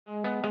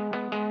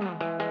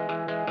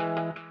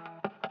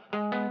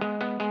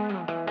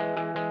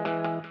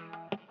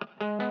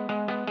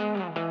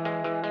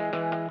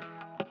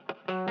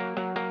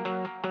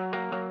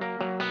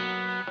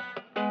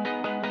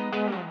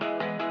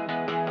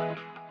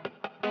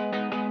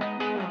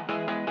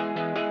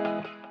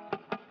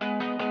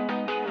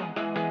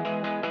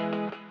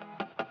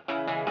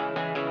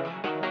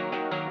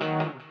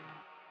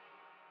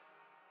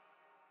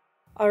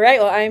All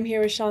right, well, I am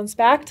here with Shaun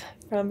Spacht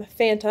from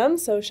Phantom.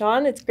 So,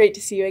 Shaun, it's great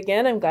to see you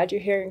again. I'm glad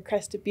you're here in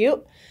Crested,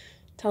 Butte.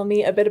 Tell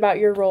me a bit about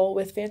your role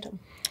with Phantom.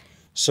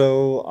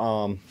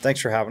 So,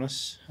 thanks for having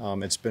us.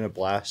 It's been a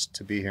blast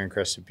to be here in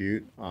Crested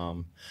Butte.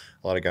 Got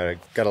a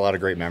lot of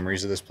great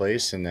memories of this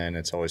place, and then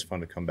it's always fun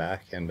to come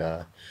back and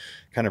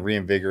kind of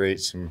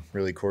reinvigorate some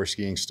really core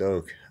skiing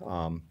stoke.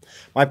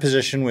 My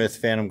position with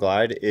Phantom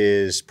Glide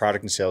is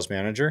product and sales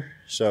manager.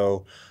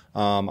 So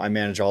I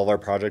manage all of our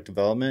project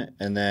development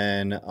and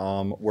then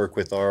work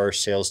with our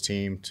sales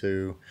team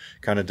to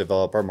kind of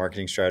develop our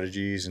marketing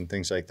strategies and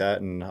things like that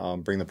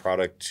and bring the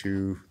product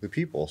to the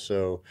people.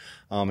 So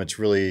it's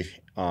really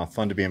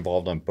fun to be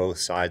involved on both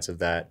sides of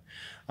that.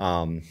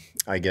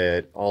 I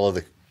get all of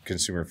the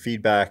consumer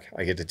feedback.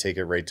 I get to take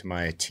it right to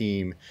my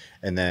team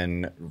and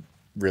then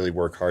really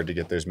work hard to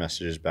get those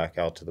messages back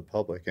out to the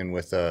public. And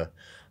with a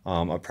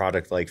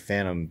product like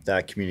Phantom,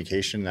 that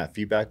communication, that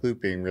feedback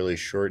loop being really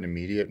short and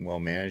immediate and well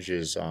managed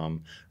is a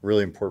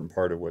really important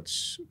part of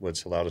what's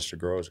allowed us to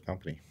grow as a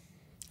company.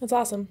 That's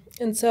awesome.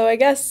 And so I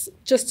guess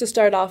just to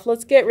start off,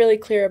 let's get really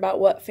clear about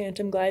what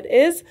Phantom Glide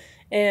is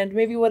and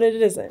maybe what it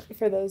isn't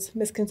for those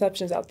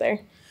misconceptions out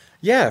there.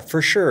 Yeah,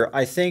 for sure.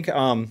 I think,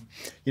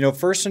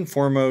 first and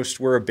foremost,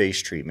 we're a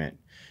base treatment.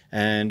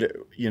 And,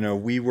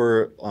 we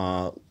were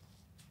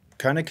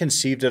kind of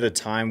conceived at a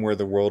time where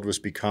the world was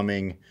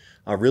becoming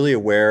really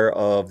aware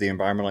of the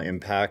environmental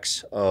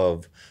impacts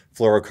of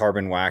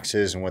fluorocarbon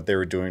waxes and what they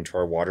were doing to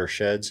our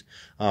watersheds.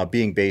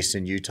 Being based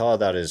in Utah,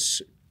 that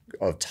is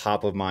a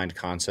top of mind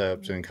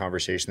concept and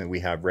conversation that we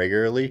have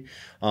regularly.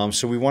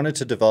 So we wanted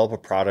to develop a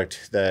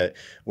product that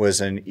was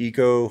an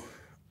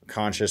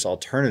eco-conscious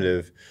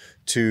alternative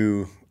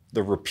to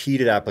the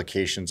repeated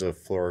applications of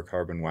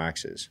fluorocarbon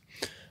waxes.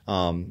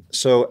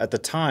 So at the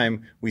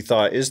time, we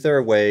thought, is there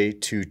a way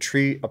to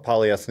treat a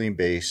polyethylene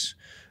base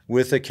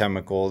with a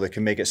chemical that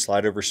can make it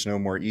slide over snow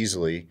more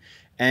easily?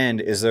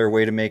 And is there a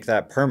way to make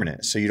that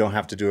permanent so you don't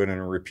have to do it in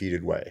a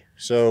repeated way?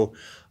 So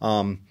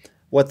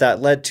what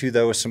that led to,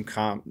 though, is some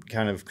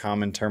kind of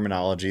common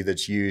terminology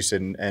that's used,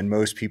 and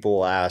most people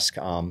will ask,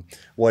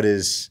 what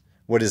is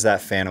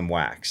that Phantom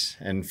wax?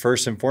 And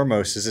first and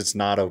foremost is it's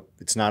not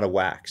a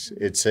wax.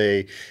 It's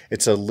a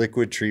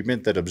liquid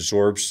treatment that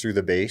absorbs through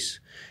the base.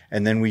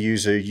 And then we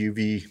use a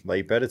UV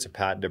light bed. It's a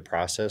patented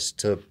process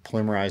to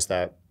polymerize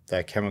that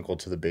chemical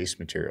to the base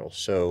material.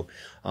 So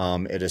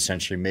it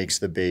essentially makes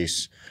the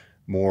base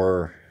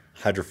more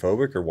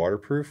hydrophobic or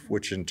waterproof,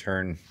 which in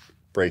turn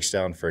breaks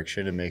down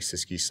friction and makes the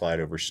ski slide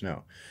over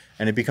snow.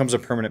 And it becomes a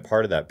permanent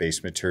part of that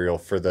base material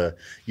for the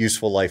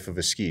useful life of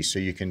a ski. So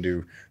you can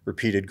do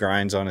repeated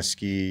grinds on a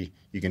ski,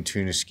 you can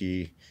tune a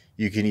ski,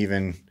 you can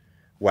even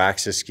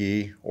wax a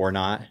ski or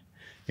not,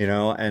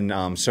 and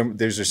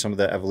those are some of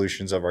the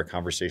evolutions of our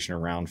conversation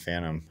around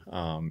Phantom,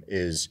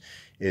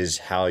 is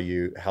how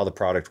the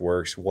product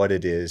works, what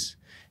it is,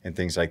 and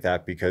things like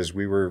that, because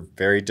we were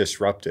very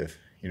disruptive.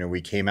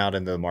 We came out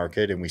into the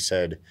market and we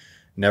said,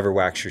 never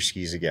wax your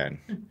skis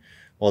again.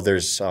 Well,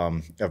 there's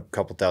a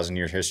couple thousand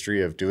year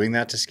history of doing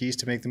that to skis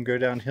to make them go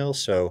downhill.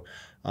 So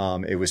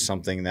it was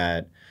something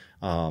that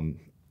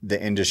the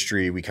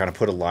industry, we kind of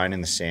put a line in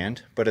the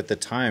sand. But at the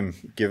time,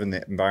 given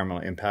the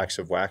environmental impacts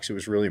of wax, it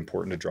was really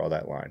important to draw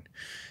that line.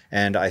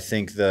 And I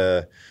think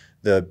the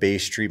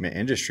base treatment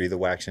industry, the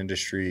wax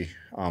industry,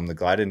 the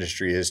glide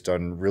industry has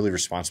done really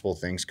responsible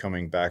things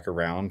coming back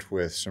around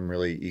with some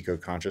really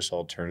eco-conscious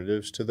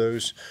alternatives to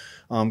those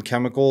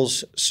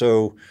chemicals.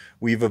 So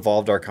we've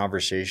evolved our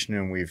conversation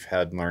and we've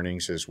had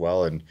learnings as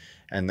well.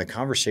 And the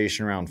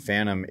conversation around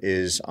Phantom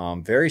is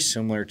very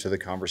similar to the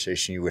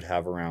conversation you would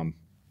have around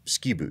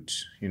ski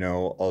boots.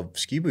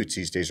 Ski boots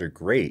these days are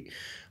great,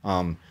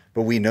 but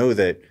we know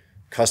that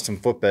custom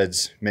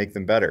footbeds make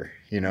them better,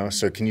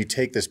 so can you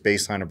take this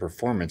baseline of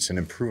performance and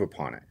improve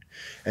upon it?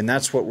 And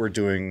that's what we're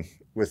doing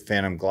with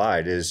Phantom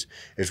Glide is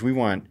we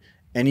want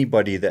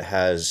anybody that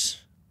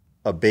has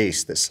a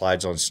base that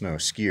slides on snow,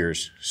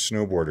 skiers,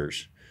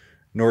 snowboarders,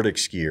 Nordic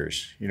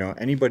skiers,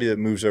 anybody that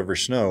moves over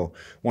snow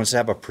wants to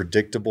have a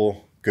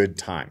predictable good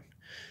time.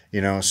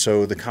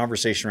 So the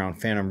conversation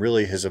around Phantom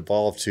really has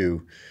evolved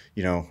to,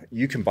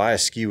 you can buy a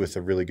ski with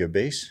a really good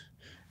base,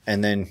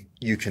 and then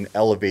you can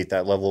elevate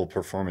that level of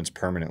performance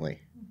permanently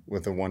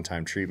with a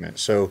one-time treatment.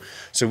 So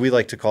we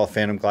like to call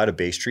Phantom Glide a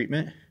base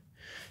treatment,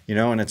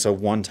 and it's a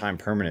one-time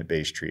permanent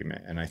base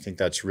treatment. And I think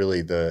that's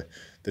really the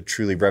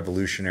truly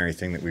revolutionary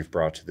thing that we've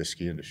brought to the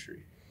ski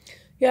industry.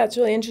 Yeah, it's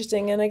really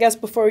interesting. And I guess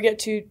before we get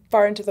too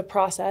far into the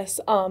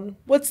process,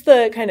 what's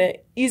the kind of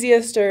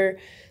easiest or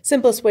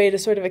simplest way to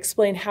sort of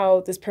explain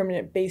how this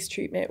permanent base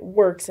treatment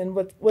works and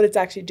what it's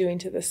actually doing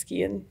to the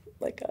ski in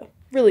like a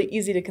really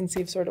easy to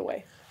conceive sort of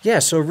way? Yeah,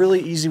 so a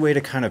really easy way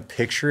to kind of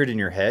picture it in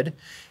your head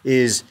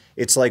is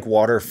it's like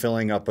water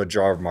filling up a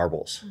jar of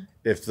marbles.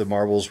 If the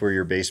marbles were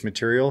your base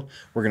material,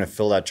 we're going to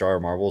fill that jar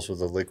of marbles with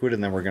a liquid,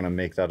 and then we're going to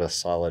make that a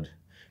solid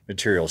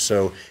material.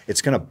 So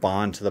it's going to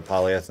bond to the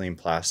polyethylene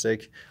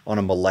plastic on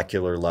a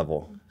molecular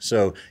level.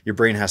 So your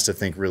brain has to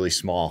think really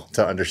small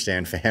to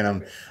understand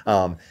Phantom,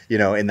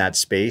 in that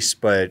space.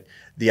 But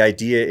the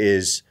idea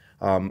is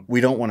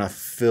we don't want to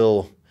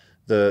fill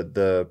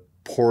the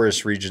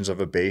porous regions of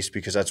a base,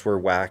 because that's where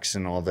wax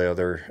and all the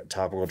other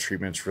topical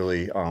treatments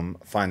really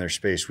find their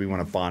space. We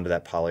want to bond to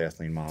that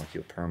polyethylene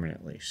molecule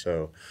permanently.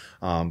 So,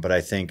 but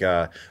I think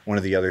one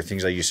of the other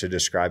things I used to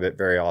describe it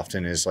very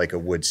often is like a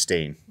wood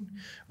stain.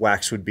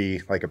 Wax would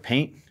be like a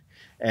paint,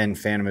 and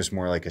phantom is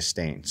more like a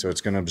stain. So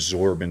it's going to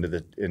absorb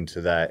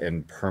into that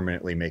and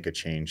permanently make a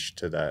change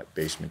to that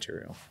base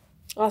material.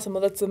 Awesome.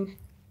 Well, that's a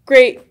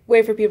great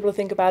way for people to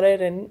think about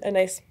it, and a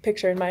nice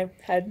picture in my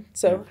head.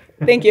 So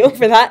thank you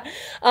for that.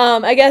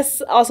 I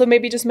guess also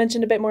maybe just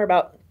mention a bit more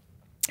about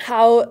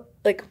how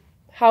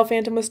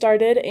Phantom was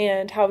started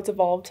and how it's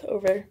evolved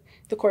over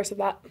the course of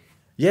that.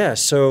 Yeah.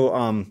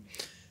 So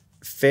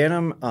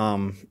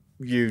Phantom,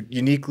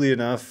 uniquely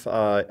enough,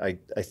 I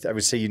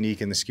would say unique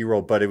in the ski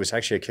world, but it was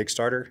actually a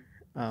Kickstarter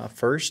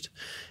first,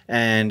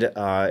 and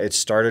it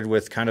started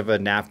with kind of a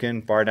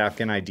bar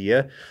napkin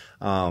idea.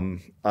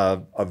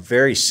 A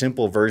very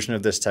simple version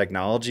of this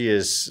technology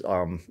is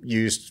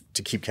used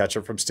to keep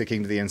ketchup from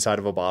sticking to the inside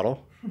of a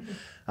bottle.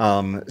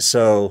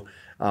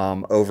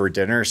 Over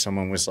dinner,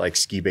 someone was like,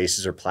 ski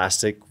bases are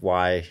plastic.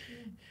 Why,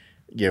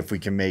 if we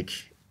can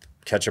make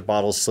ketchup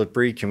bottles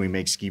slippery, can we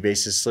make ski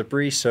bases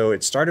slippery? So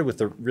it started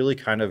with really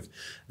kind of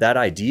that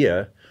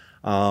idea.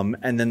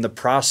 And then the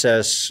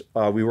process,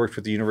 we worked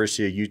with the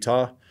University of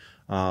Utah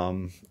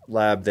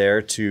lab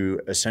there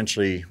to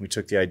essentially, we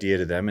took the idea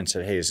to them and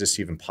said, hey, is this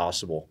even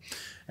possible?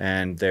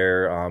 And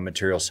their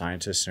material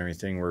scientists and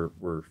everything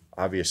were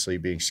obviously,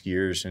 being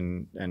skiers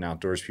and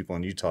outdoors people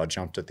in Utah,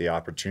 jumped at the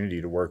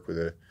opportunity to work with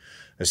a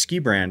ski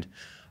brand.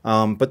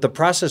 But the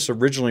process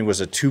originally was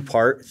a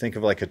two-part. Think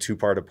of like a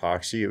two-part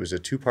epoxy. It was a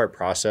two-part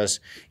process.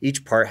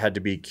 Each part had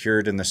to be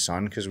cured in the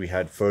sun because we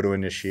had photo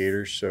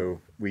initiators.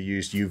 So we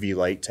used UV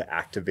light to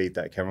activate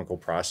that chemical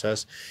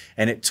process.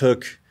 And it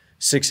took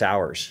 6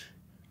 hours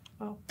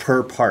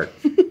per part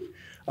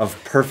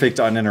of perfect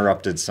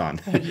uninterrupted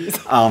sun. Good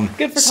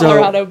for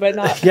Colorado, but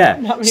not. Yeah.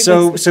 Not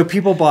so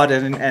people bought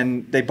in,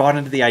 and they bought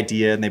into the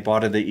idea, and they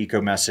bought into the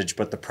eco message,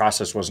 but the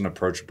process wasn't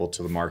approachable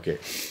to the market.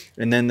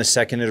 And then the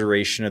second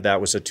iteration of that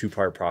was a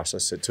two-part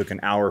process. It took an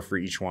hour for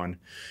each one,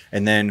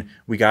 and then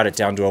we got it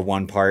down to a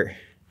one-part.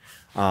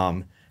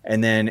 And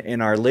then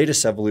in our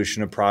latest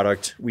evolution of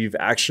product, we've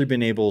actually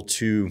been able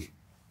to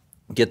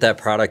get that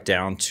product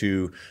down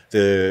to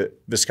the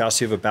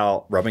viscosity of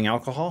about rubbing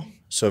alcohol.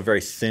 So a very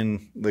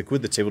thin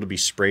liquid that's able to be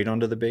sprayed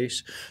onto the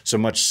base. So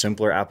much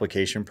simpler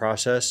application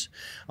process.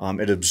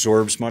 It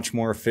absorbs much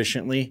more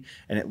efficiently,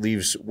 and it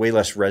leaves way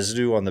less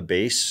residue on the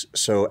base.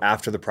 So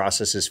after the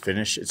process is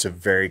finished, it's a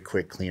very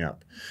quick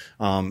cleanup.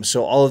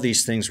 So all of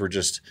these things were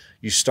just,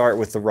 you start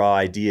with the raw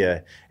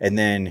idea, and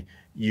then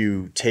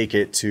you take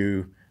it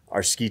to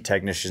our ski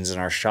technicians in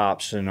our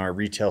shops and our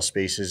retail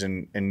spaces,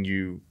 and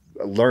you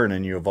learn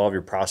and you evolve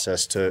your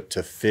process to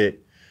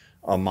fit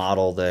a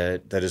model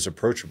that is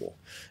approachable,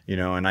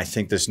 and I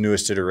think this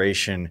newest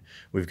iteration,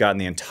 we've gotten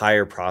the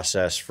entire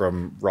process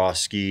from raw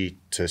ski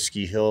to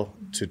ski hill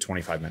to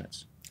 25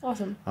 minutes.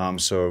 Awesome.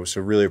 So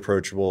really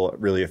approachable,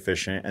 really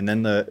efficient. And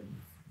then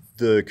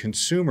the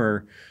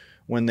consumer,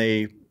 when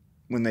they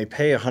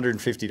pay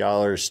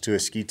 $150 to a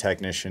ski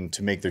technician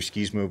to make their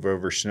skis move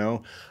over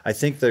snow, I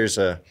think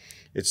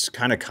it's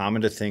kind of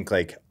common to think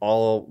like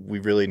all we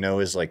really know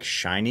is like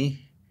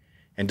shiny.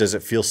 And does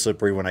it feel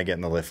slippery when I get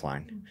in the lift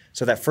line?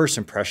 So that first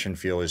impression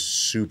feel is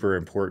super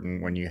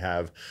important when you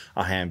have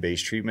a high-end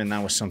base treatment. And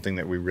that was something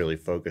that we really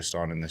focused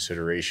on in this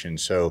iteration.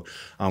 So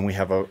we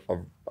have a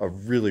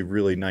really,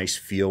 really nice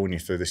feel when you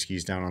throw the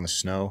skis down on the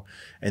snow.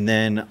 And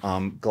then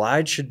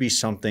glide should be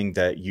something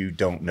that you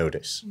don't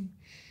notice.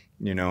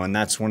 And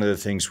that's one of the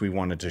things we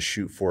wanted to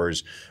shoot for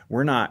is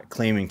we're not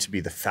claiming to be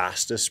the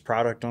fastest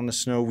product on the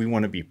snow. We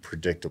want to be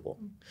predictable,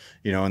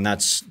 and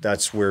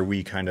that's where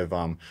we kind of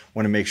want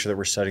to make sure that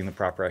we're setting the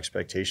proper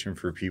expectation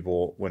for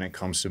people when it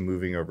comes to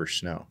moving over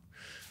snow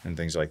and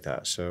things like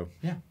that. So,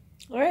 yeah.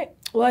 All right.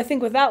 Well, I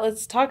think with that,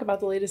 let's talk about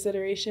the latest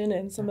iteration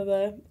and some of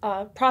the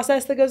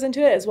process that goes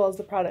into it, as well as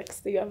the products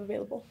that you have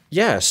available.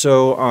 Yeah.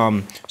 So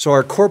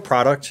our core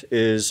product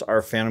is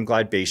our Phantom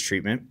Glide base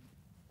treatment.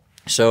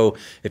 So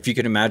if you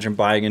can imagine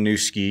buying a new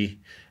ski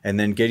and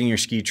then getting your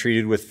ski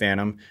treated with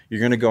Phantom, you're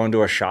going to go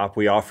into a shop.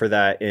 We offer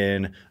that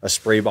in a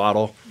spray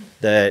bottle.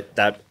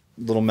 That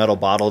little metal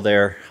bottle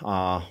there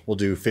will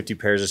do 50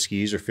 pairs of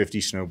skis or 50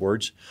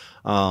 snowboards.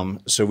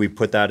 So we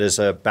put that as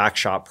a back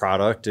shop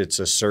product. It's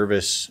a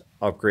service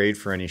upgrade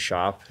for any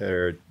shop,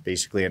 or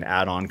basically an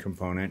add-on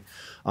component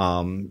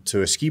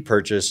to a ski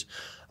purchase.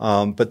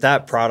 But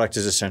that product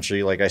is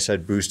essentially, like I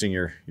said, boosting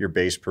your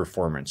base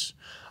performance.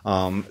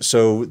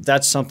 So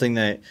that's something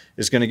that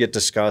is going to get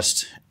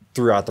discussed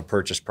throughout the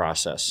purchase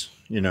process,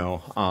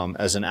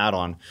 as an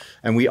add-on.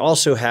 And we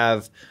also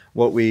have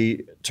what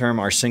we term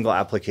our single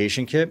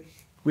application kit.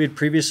 We had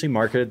previously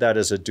marketed that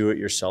as a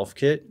do-it-yourself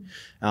kit.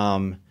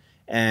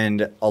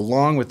 And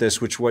along with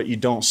this, which what you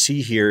don't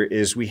see here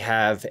is we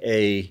have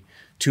a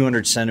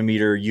 200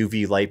 centimeter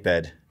UV light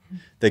bed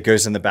that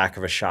goes in the back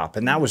of a shop.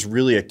 And that was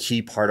really a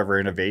key part of our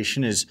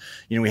innovation is,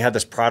 we had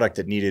this product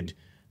that needed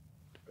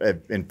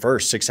in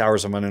first 6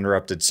 hours of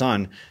uninterrupted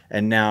sun,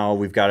 and now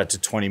we've got it to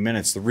 20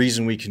 minutes. The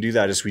reason we can do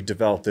that is we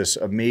developed this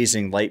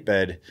amazing light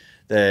bed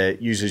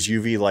that uses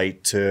UV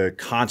light to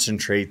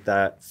concentrate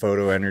that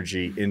photo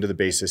energy into the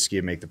base of the ski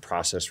and make the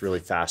process really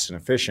fast and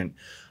efficient.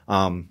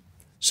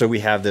 So we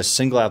have this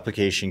single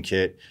application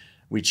kit.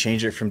 We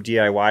change it from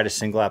DIY to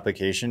single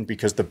application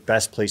because the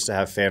best place to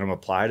have Phantom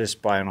applied is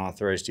by an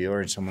authorized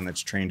dealer and someone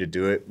that's trained to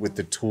do it with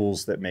the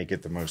tools that make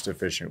it the most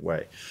efficient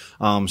way.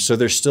 So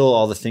there's still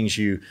all the things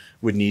you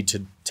would need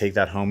to take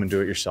that home and do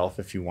it yourself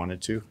if you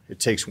wanted to. It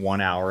takes 1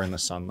 hour in the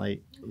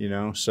sunlight, you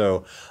know,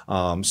 so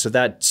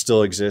that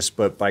still exists,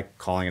 but by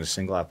calling it a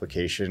single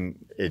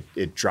application,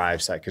 it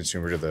drives that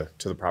consumer to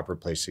the proper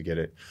place to get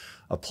it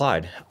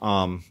applied,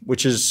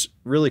 which is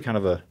really kind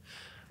of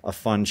a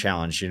fun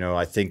challenge. You know,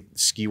 I think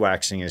ski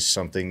waxing is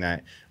something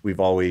that we've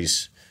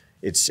always,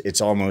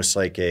 it's almost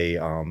like a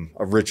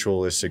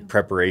ritualistic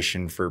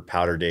preparation for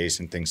powder days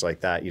and things like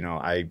that. You know,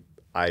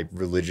 I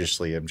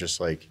religiously am just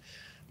like,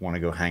 want to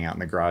go hang out in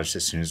the garage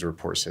as soon as the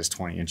report says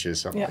 20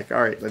 inches. So I'm like,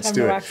 all right, let's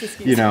do it.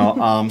 You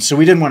know, so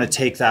we didn't want to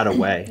take that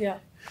away. Yeah.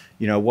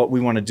 You know, what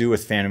we want to do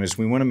with Phantom is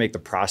we want to make the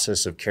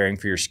process of caring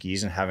for your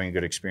skis and having a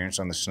good experience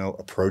on the snow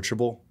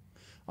approachable,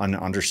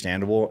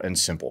 understandable, and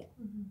simple.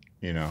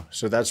 You know,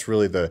 so that's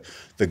really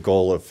the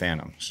goal of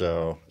Phantom.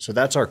 So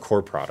that's our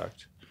core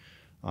product.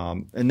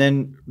 And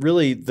then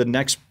really the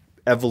next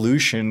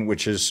evolution,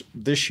 which is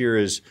this year,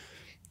 is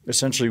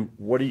essentially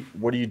what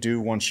do you do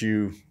once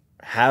you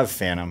have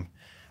Phantom?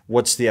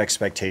 What's the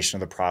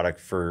expectation of the product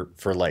for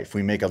life?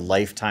 We make a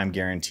lifetime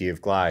guarantee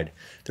of glide.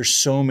 There's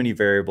so many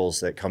variables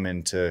that come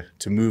into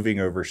moving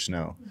over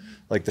snow,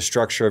 like the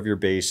structure of your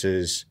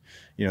bases,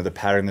 you know, the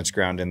pattern that's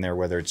ground in there,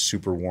 whether it's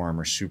super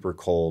warm or super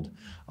cold,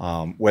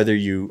 whether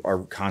you are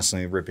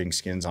constantly ripping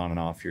skins on and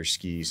off your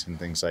skis and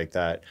things like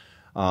that.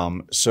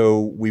 So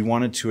we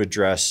wanted to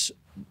address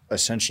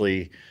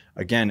essentially,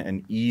 again,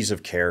 an ease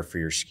of care for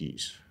your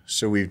skis.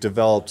 So we've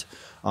developed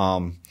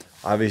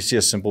obviously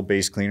a simple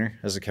base cleaner.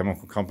 As a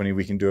chemical company,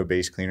 we can do a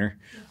base cleaner.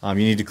 You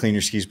need to clean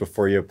your skis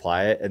before you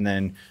apply it, and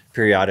then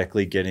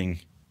periodically getting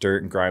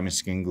dirt and grime and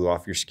skin glue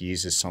off your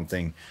skis is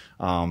something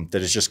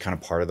that is just kind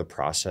of part of the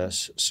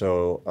process.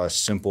 So a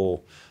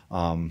simple,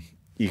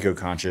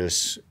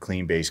 eco-conscious,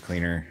 clean base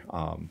cleaner,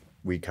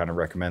 we kind of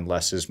recommend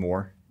less is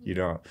more. You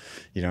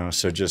know,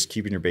 so just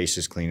keeping your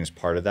bases clean is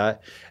part of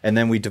that. And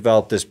then we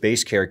developed this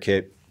base care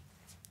kit,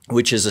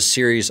 which is a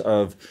series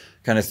of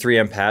kind of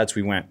 3M pads.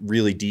 We went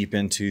really deep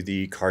into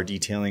the car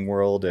detailing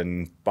world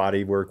and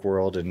bodywork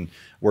world and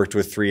worked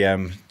with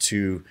 3M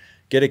to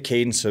get a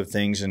cadence of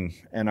things. And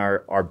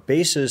our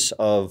basis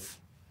of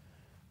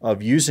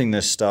using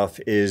this stuff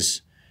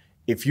is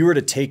if you were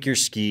to take your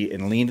ski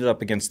and lean it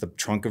up against the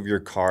trunk of your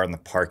car in the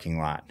parking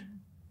lot,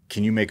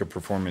 can you make a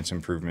performance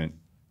improvement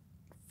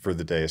for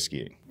the day of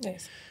skiing?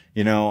 Nice.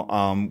 You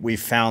know, we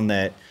found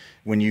that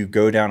when you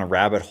go down a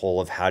rabbit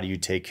hole of how do you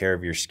take care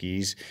of your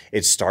skis,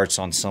 it starts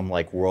on some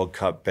like World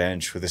Cup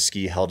bench with a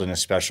ski held in a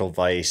special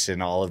vise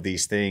and all of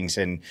these things.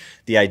 And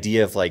the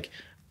idea of like,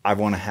 I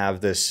want to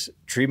have this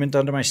treatment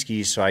done to my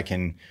skis so I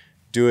can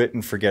do it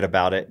and forget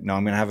about it. No,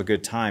 I'm going to have a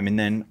good time. And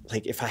then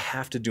like, if I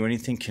have to do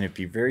anything, can it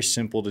be very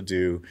simple to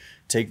do,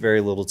 take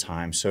very little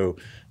time? So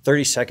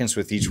 30 seconds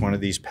with each one of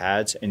these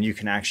pads, and you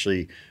can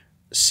actually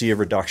see a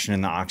reduction in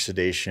the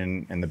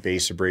oxidation and the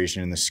base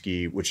abrasion in the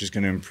ski, which is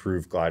going to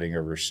improve gliding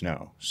over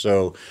snow.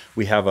 So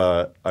we have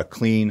a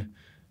cleaning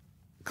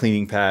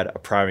pad, a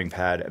priming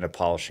pad, and a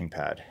polishing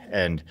pad.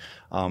 And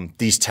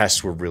these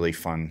tests were really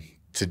fun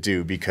to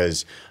do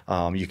because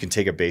you can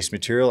take a base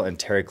material, and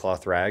terry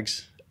cloth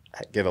rags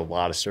get a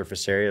lot of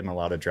surface area and a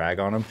lot of drag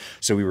on them.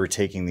 So we were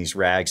taking these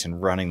rags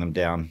and running them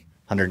down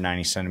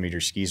 190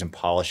 centimeter skis and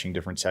polishing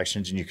different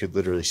sections, and you could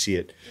literally see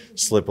it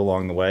slip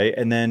along the way.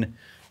 And then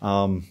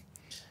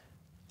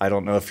I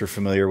don't know if you're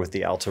familiar with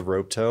the Alta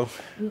rope toe,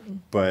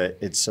 but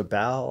it's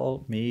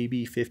about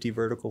maybe 50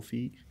 vertical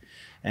feet.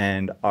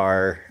 And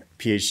our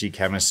PhD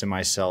chemist and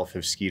myself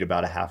have skied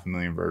about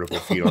 500,000 vertical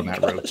feet on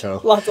that rope toe.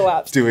 Lots of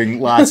laps.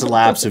 Doing lots of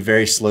laps of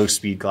very slow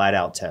speed glide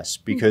out tests.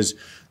 Because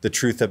the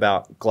truth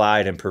about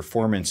glide and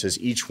performance is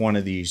each one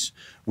of these,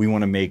 we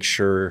want to make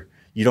sure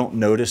you don't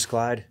notice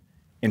glide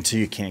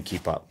until you can't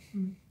keep up.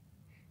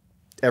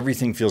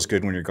 Everything feels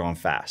good when you're going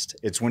fast.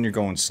 It's when you're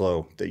going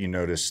slow that you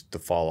notice the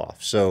fall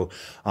off. So,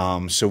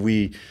 so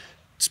we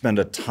spend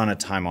a ton of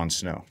time on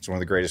snow. It's one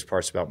of the greatest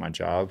parts about my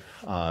job,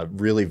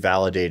 really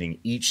validating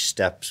each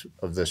step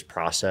of this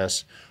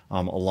process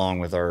along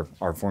with our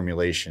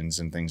formulations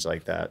and things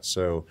like that.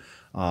 So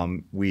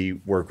we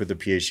work with the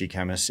PhD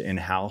chemist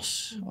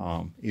in-house.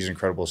 He's an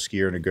incredible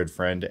skier and a good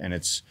friend. And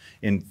it's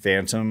in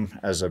Phantom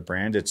as a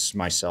brand, it's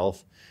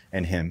myself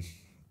and him.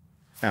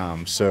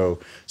 So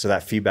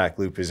that feedback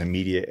loop is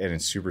immediate and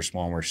it's super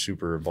small, and we're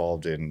super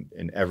involved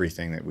in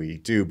everything that we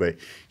do, but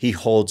he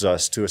holds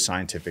us to a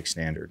scientific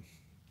standard,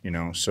 you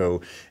know?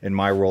 So in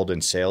my world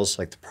in sales,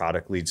 like the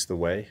product leads the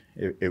way,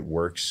 it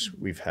works.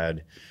 We've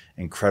had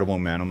incredible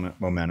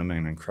momentum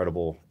and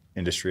incredible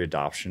industry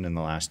adoption in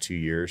the last 2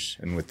 years.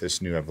 And with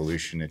this new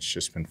evolution, it's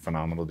just been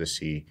phenomenal to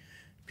see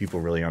people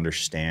really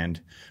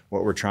understand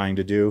what we're trying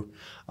to do.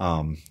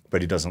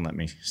 But he doesn't let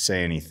me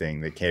say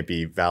anything that can't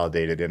be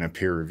validated in a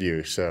peer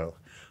review. So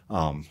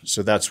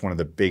that's one of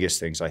the biggest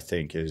things I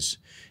think is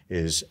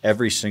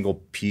every single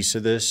piece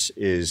of this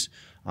is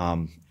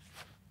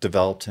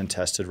developed and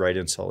tested right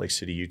in Salt Lake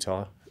City,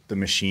 Utah. The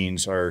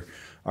machines are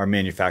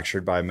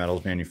manufactured by a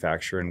metals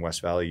manufacturer in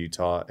West Valley,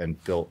 Utah,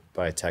 and built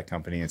by a tech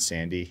company in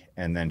Sandy,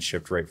 and then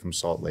shipped right from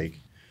Salt Lake.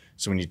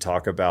 So when you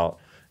talk about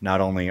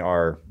not only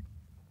our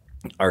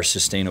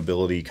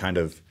sustainability kind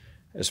of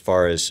as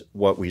far as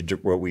what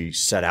we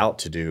set out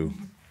to do,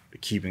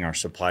 keeping our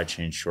supply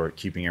chain short,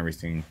 keeping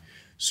everything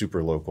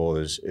super local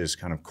is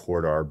kind of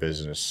core to our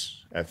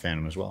business at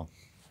Phantom as well.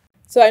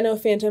 So I know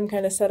Phantom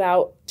kind of set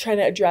out trying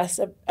to address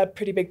a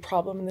pretty big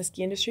problem in the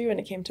ski industry when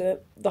it came to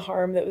the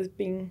harm that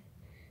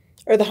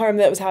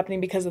was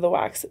happening because of the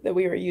wax that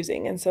we were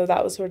using. And so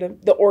that was sort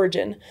of the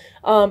origin.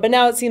 But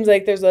now it seems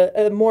like there's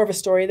a more of a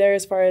story there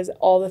as far as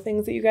all the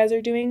things that you guys are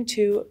doing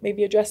to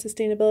maybe address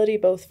sustainability,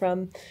 both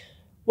from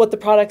what the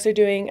products are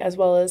doing as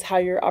well as how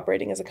you're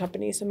operating as a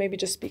company. So maybe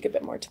just speak a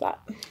bit more to that.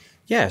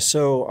 Yeah.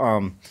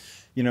 So,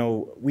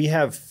 we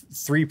have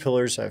 3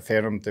 pillars at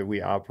Phantom that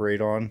we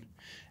operate on.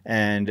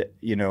 And,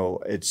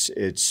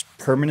 it's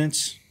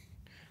permanence,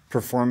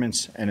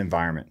 performance, and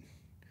environment.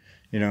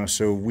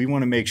 So we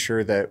want to make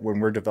sure that when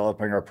we're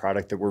developing our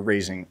product that we're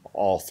raising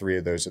all 3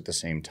 of those at the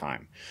same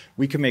time.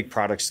 We can make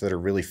products that are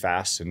really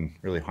fast and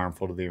really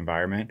harmful to the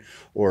environment,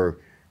 or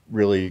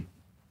really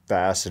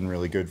fast and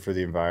really good for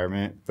the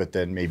environment, but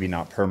then maybe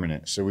not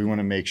permanent. So we want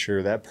to make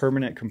sure that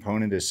permanent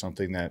component is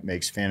something that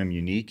makes Phantom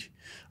unique.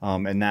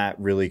 And that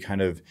really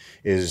kind of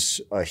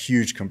is a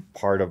huge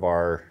part of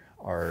our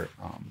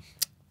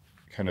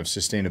kind of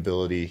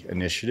sustainability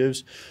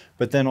initiatives,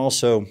 but then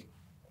also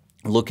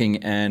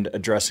looking and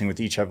addressing with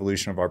each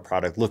evolution of our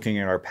product, looking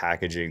at our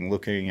packaging,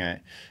 looking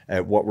at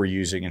what we're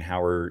using and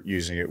how we're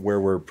using it, where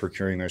we're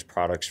procuring those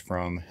products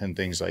from, and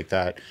things like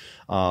that.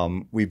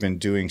 We've been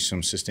doing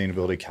some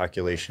sustainability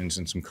calculations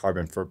and some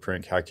carbon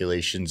footprint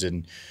calculations,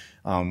 and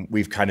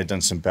we've kind of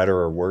done some better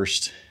or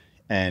worst,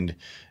 and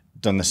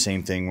done the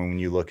same thing when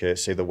you look at,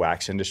 say, the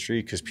wax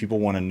industry, because people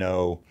want to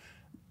know,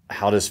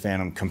 how does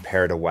Phantom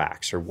compare to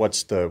wax, or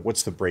what's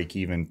the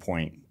break-even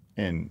point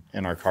in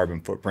our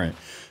carbon footprint?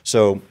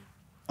 So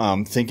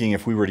thinking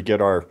if we were to get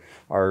our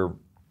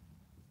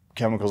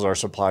chemicals, our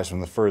supplies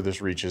from the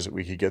furthest reaches that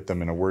we could get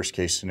them in a worst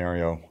case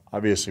scenario,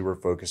 obviously we're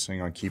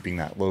focusing on keeping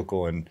that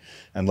local and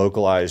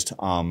localized,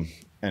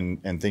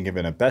 and think of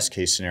it in a best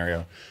case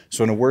scenario.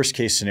 So in a worst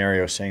case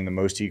scenario, saying the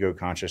most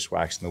eco-conscious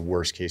wax in the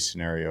worst case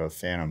scenario of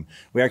Phantom,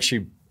 we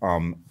actually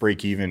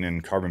break even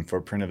in carbon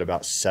footprint at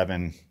about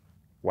 7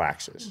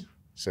 waxes.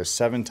 So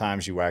 7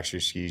 times you wax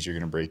your skis, you're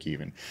going to break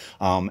even.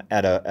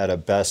 At a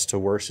best to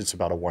worst, it's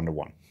about a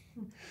 1-to-1.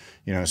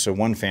 So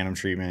one Phantom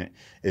treatment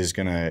is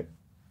going to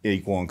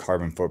equal in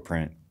carbon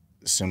footprint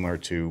similar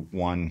to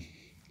 1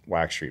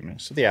 wax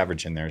treatment. So the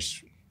average in there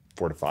is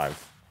 4 to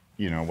 5,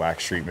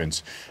 wax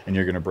treatments, and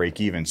you're going to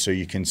break even. So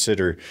you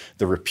consider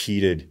the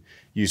repeated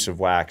use of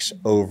wax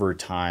over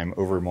time,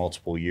 over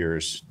multiple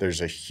years.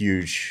 There's a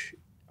huge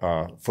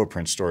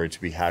footprint story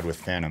to be had with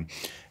Phantom.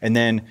 And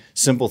then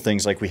simple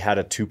things like we had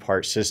a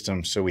 2-part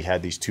system. So we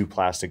had these 2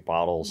 plastic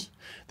bottles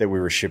that we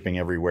were shipping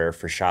everywhere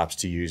for shops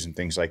to use and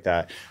things like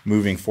that.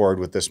 Moving forward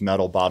with this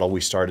metal bottle, we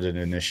started an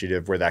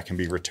initiative where that can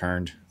be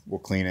returned. We'll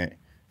clean it,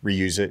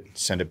 reuse it,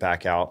 send it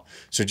back out.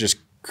 So just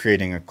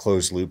creating a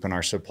closed loop in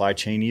our supply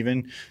chain,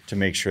 even to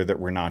make sure that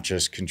we're not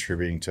just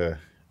contributing to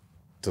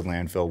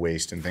landfill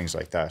waste and things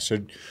like that. So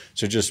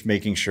just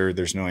making sure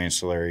there's no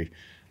ancillary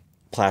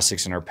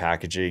plastics in our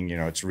packaging.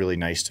 It's really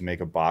nice to make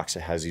a box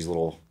that has these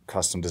little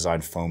custom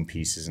designed foam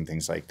pieces and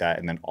things like that.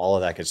 And then all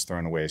of that gets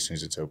thrown away as soon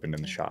as it's opened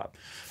in the shop.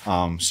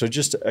 So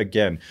just,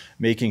 again,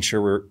 making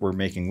sure we're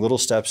making little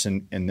steps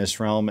in this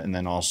realm, and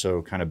then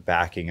also kind of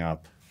backing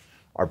up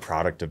our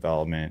product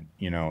development.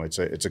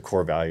 It's a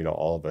core value to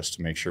all of us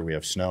to make sure we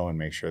have snow and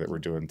make sure that we're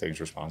doing things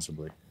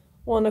responsibly.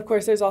 Well, and of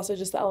course, there's also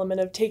just the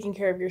element of taking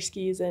care of your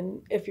skis.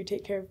 And if you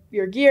take care of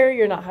your gear,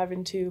 you're not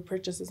having to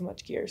purchase as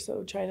much gear.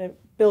 So trying to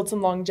build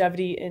some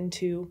longevity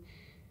into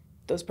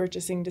those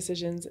purchasing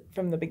decisions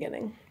from the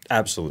beginning.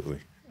 Absolutely.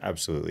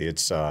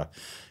 It's, I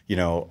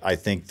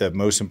think the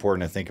most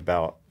important thing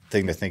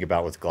to think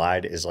about with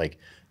Glide is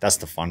that's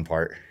the fun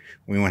part.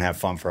 We want to have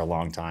fun for a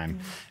long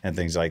time, and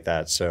things like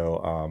that.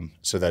 So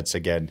that's,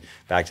 again,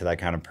 back to that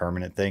kind of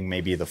permanent thing.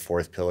 Maybe the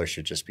 4th pillar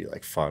should just be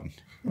fun.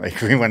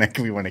 We want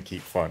to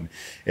keep fun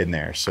in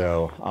there.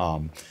 So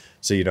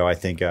I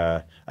think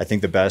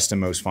the best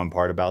and most fun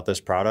part about this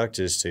product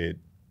is to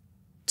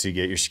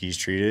get your skis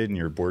treated and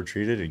your board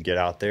treated and get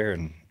out there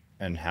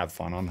and have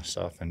fun on the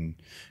stuff. And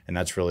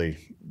that's really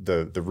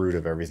the root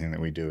of everything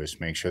that we do, is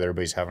make sure that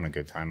everybody's having a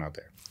good time out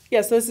there.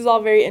 Yeah, so this is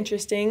all very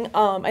interesting.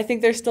 I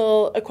think there's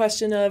still a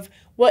question of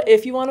what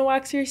if you want to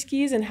wax your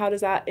skis and how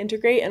does that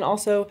integrate, and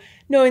also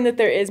knowing that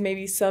there is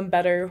maybe some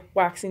better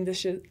waxing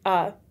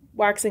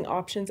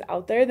options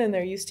out there than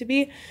there used to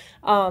be.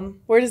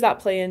 Where does that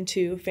play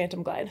into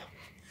Phantom Glide?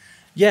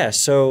 Yeah,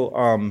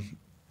 so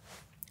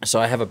So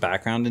I have a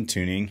background in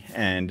tuning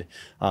and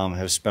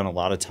have spent a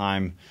lot of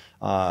time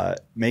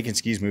making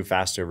skis move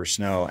fast over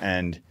snow.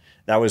 And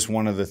that was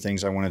one of the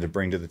things I wanted to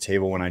bring to the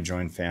table when I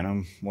joined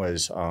Phantom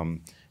was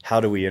how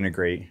do we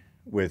integrate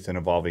with an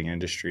evolving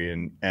industry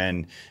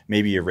and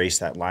maybe erase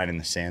that line in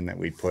the sand that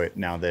we put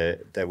now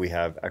that we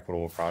have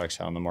equitable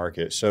products out on the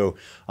market. So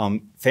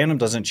Phantom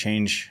doesn't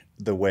change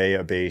the way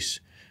a base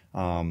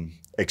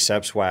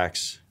accepts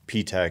wax,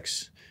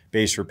 P-Tex,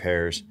 base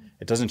repairs.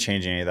 It doesn't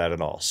change any of that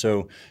at all.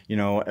 So, you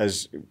know,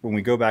 when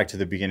we go back to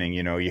the beginning,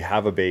 you know, you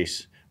have a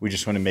base, we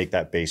just want to make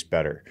that base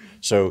better.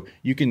 So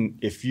you can,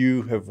 if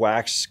you have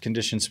wax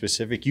condition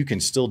specific, you can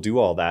still do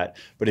all that.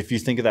 But if you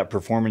think of that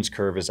performance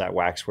curve as that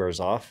wax wears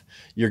off,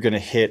 you're going to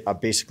hit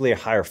basically a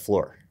higher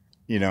floor,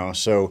 you know?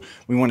 So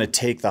we want to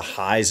take the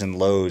highs and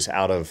lows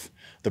out of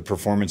the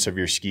performance of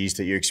your skis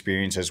that you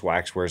experience as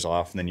wax wears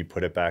off, and then you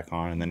put it back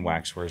on, and then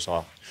wax wears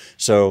off.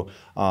 So,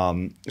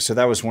 so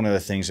that was one of the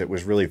things that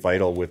was really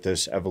vital with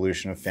this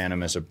evolution of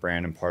Phantom as a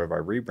brand and part of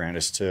our rebrand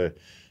is to,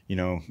 you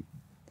know,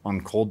 on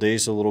cold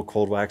days, a little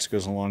cold wax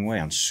goes a long way.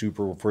 If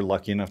we're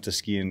lucky enough to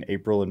ski in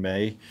April and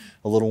May,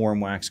 a little warm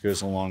wax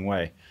goes a long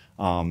way.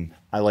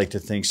 I like to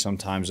think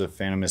sometimes of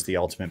Phantom as the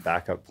ultimate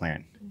backup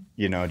plan.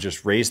 You know,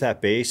 just raise that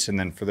base, and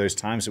then for those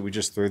times that we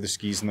just throw the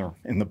skis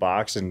in the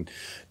box and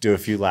do a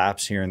few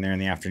laps here and there in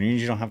the afternoon,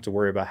 you don't have to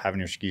worry about having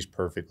your skis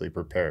perfectly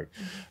prepared.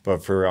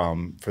 But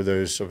for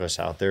those of us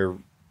out there,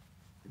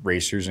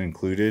 racers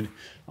included,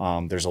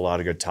 there's a lot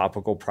of good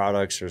topical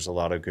products. There's a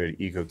lot of good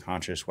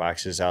eco-conscious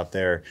waxes out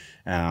there.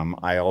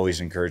 I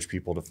always encourage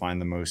people to find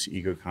the most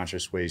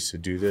eco-conscious ways to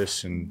do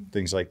this and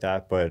things like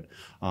that. But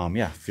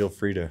yeah, feel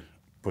free to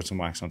put some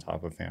wax on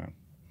top of Phantom.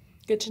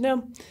 Good to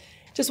know.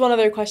 Just one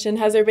other question.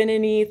 Has there been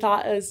any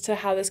thought as to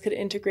how this could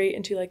integrate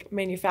into like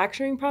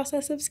manufacturing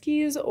process of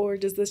skis, or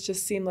does this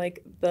just seem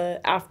like the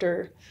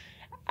after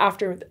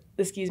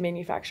the skis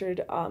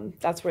manufactured,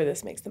 that's where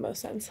this makes the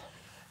most sense?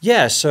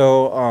 Yeah,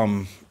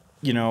 so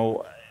you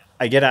know,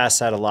 I get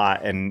asked that a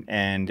lot,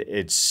 and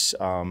it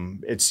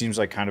seems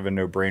like kind of a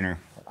no-brainer.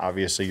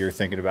 Obviously, you're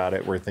thinking about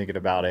it, we're thinking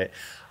about it,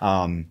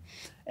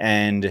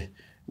 and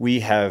we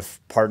have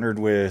partnered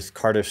with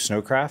Cardiff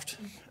Snowcraft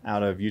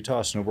out of Utah,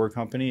 a snowboard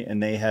company,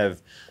 and they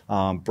have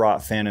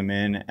brought Phantom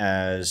in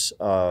as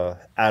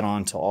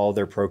add-on to all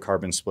their Pro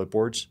Carbon split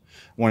boards.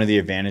 One of the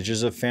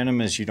advantages of Phantom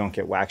is you don't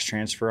get wax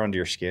transfer onto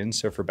your skin.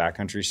 So for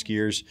backcountry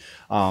skiers,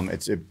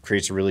 it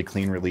creates a really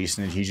clean release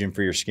and adhesion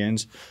for your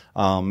skins.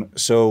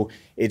 So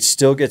it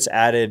still gets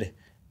added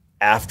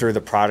after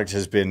the product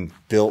has been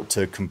built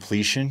to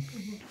completion.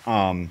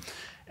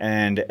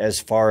 And as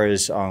far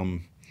as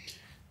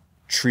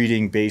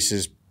treating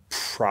bases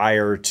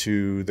prior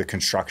to the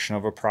construction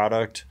of a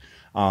product,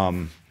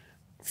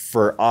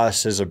 for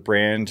us as a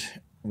brand,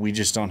 we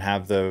just don't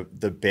have the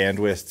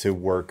bandwidth to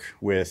work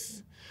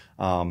with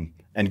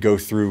and go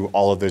through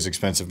all of those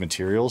expensive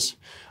materials.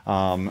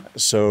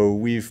 So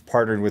we've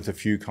partnered with a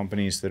few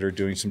companies that are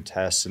doing some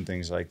tests and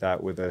things like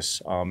that with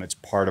us. It's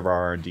part of our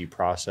R&D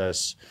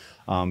process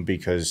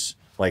because,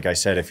 like I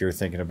said, if you're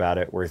thinking about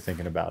it, we're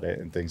thinking about it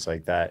and things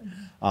like that.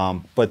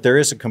 But there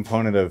is a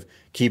component of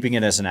keeping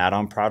it as an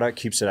add-on product,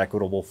 keeps it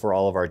equitable for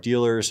all of our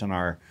dealers and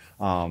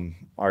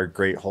our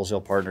great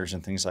wholesale partners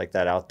and things like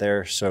that out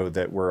there, so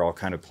that we're all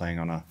kind of playing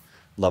on a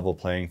level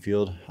playing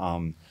field.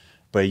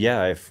 But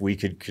yeah, if we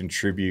could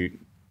contribute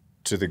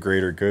to the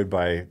greater good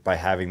by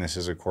having this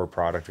as a core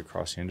product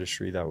across the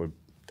industry, that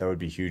would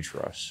be huge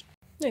for us.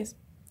 Nice.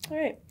 All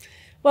right.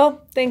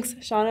 Well, thanks,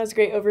 Shaun. That was a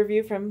great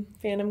overview from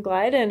Phantom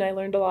Glide, and I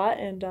learned a lot.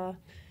 And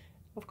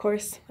of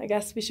course, I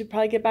guess we should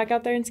probably get back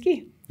out there and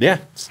ski. Yeah,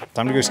 it's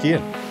time to go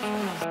skiing.